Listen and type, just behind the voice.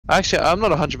Actually, I'm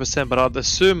not 100%, but I'd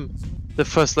assume the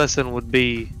first lesson would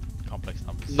be Complex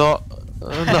numbers. not.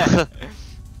 No.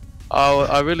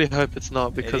 I really hope it's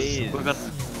not because It is. we're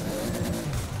gonna.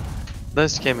 Don't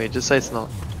scare me. Just say it's not.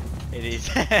 It is.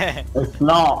 It's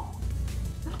not.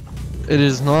 It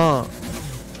is not.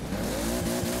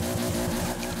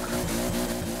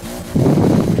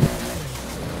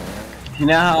 You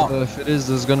know how If it is,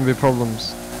 there's gonna be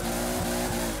problems.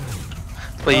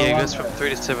 But yeah, it Oh, goes from 3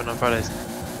 to 7 on Fridays.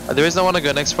 The reason I want to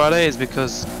go next Friday is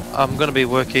because I'm gonna be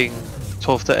working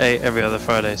 12 to 8 every other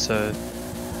Friday. So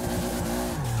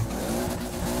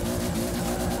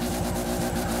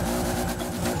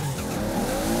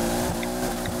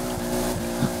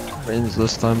Rains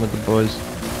this time with the boys.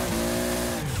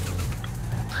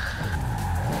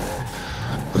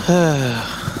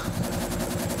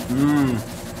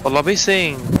 well, I'll be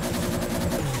seeing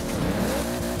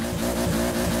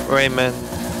Raymond.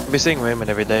 I'll be seeing Raymond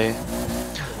every day.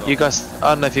 You guys, I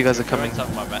don't know if you guys are coming. You're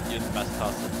in my math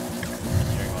class and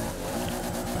hearing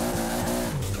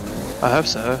one. I hope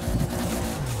so.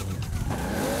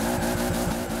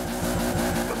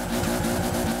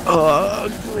 Oh,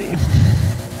 ugly.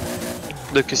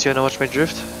 Lucas, you wanna watch me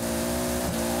drift?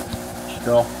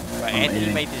 sure. Right, I'm Anthony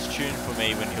eating. made this tune for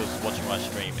me when he was watching my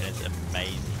stream, and it's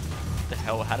amazing. What the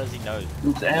hell? How does he know?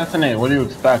 It's Anthony. What do you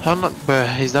expect? I'm not, bro.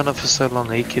 He's done it for so long.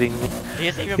 Are you kidding me? He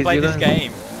hasn't even He's played this good.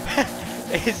 game.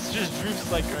 It's just drifts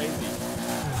like crazy.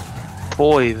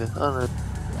 Boy, even. I don't know.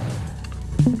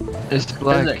 It's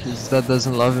black. Physics. His dad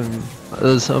doesn't love him.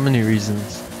 There's so many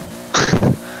reasons.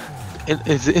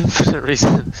 It's infinite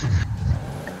reasons.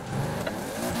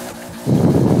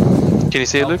 Can you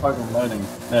see it, Oh, Luke? fucking loading.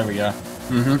 There we go.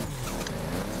 Mm-hmm.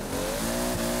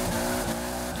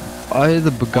 Why are the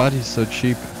Bugattis so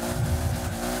cheap?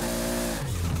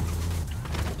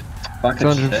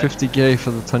 Fucking shit. 250k for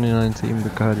the 2019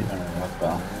 Bugatti. I don't know what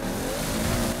the-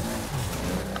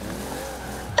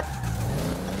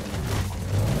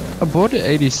 I bought it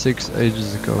 86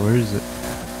 ages ago. Where is it?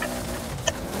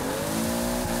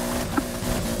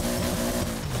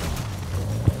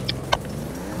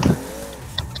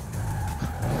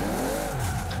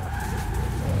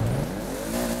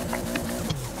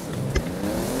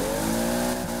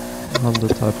 Honda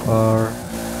Type R,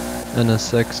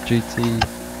 NSX GT.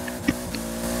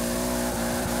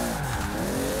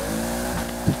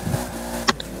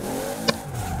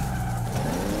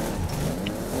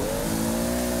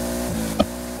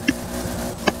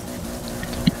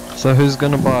 So who's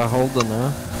gonna buy a Holden now?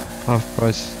 Half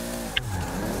price.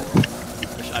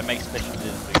 Which I make special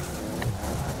this week.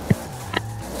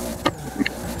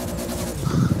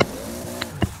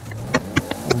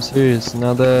 I'm serious,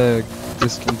 now they're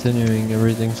discontinuing,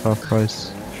 everything's half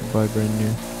price. Should buy brand new.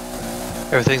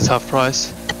 Everything's half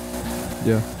price.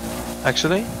 Yeah,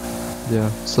 Actually, yeah.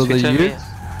 So Can the you tell me- Utes,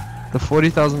 the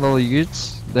 $40,000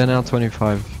 Utes, they're now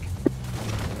 25.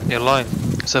 you're lying.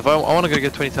 So if I want to go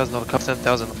get $20,000 cup,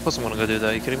 10,000. Of course I'm gonna go do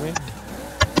that. Are you kidding me?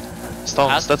 Stonks.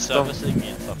 How's the That's stonks. servicing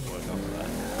and stuff work after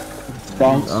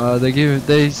that? Stonks.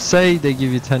 They say they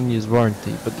give you 10 years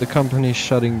warranty, but the company's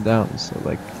shutting down, so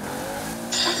like,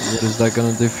 what is that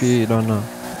gonna do for you? You don't know.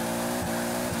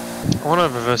 I want a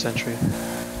reverse entry.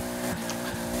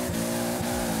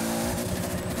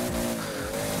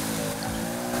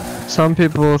 Some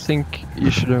people think you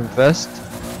should invest.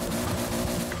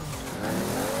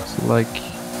 So like,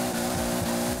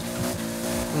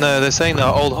 No, they're saying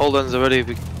that old Holdens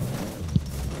already.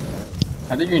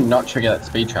 How did you not trigger that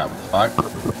speed trap? What the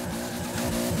fuck?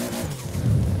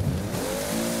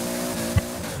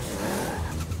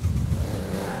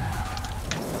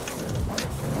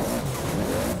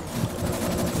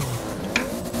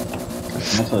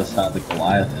 That's what the start of the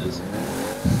Goliath is.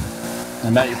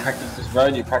 And now you practice this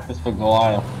road, you practice for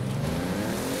Goliath.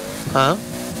 Huh?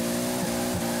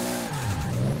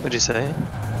 What'd you say?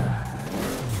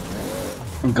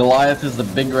 And Goliath is the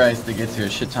big race that gets you a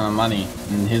shit ton of money,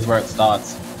 and here's where it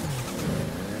starts.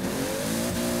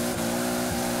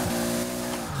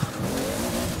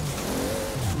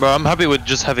 Bro, I'm happy with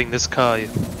just having this car.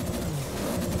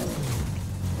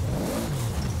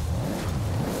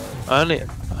 I don't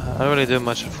really do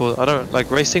much for. I don't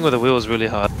like racing with a wheel is really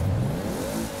hard.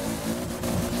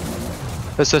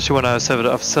 Especially when I set it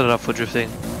up for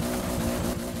drifting.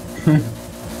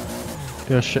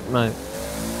 you're a shit mate.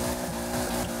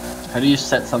 How do you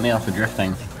set something up for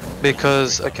drifting?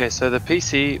 Because okay, so the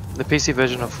PC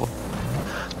version of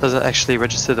doesn't actually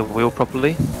register the wheel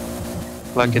properly.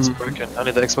 Like it's broken.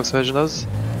 Only the Xbox version does.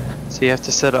 So you have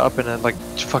to set it up and then like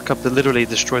fuck up literally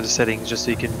destroy the settings just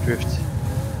so you can drift.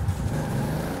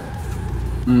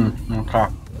 Okay.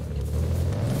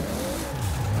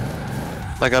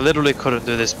 Like I literally couldn't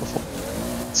do this before.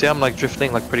 See, I'm like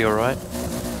drifting like pretty alright.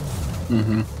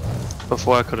 Mm-hmm.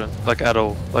 Before I couldn't, like at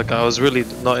all. Like I was really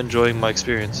not enjoying my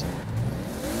experience.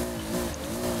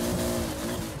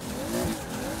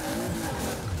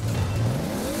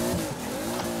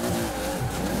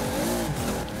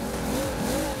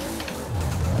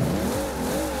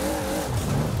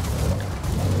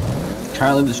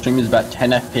 Currently the stream is about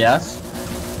 10 FPS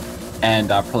and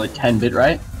probably 10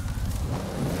 bitrate.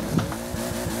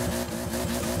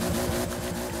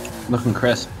 Looking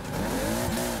crisp.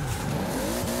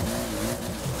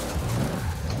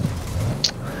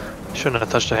 Shouldn't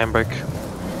have touched the handbrake.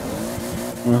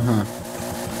 Mm-hmm.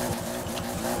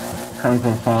 Coming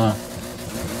from far.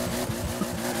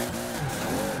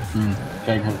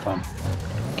 Can confirm.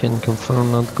 Can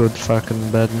confirm, not good,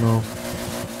 fucking bad, no.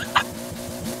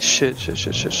 Shit. Shit,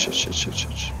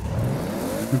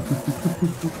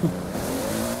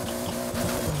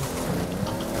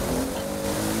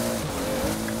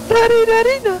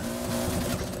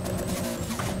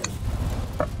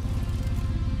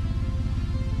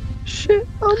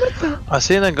 oh my god. I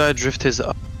seen a guy drift his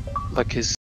like his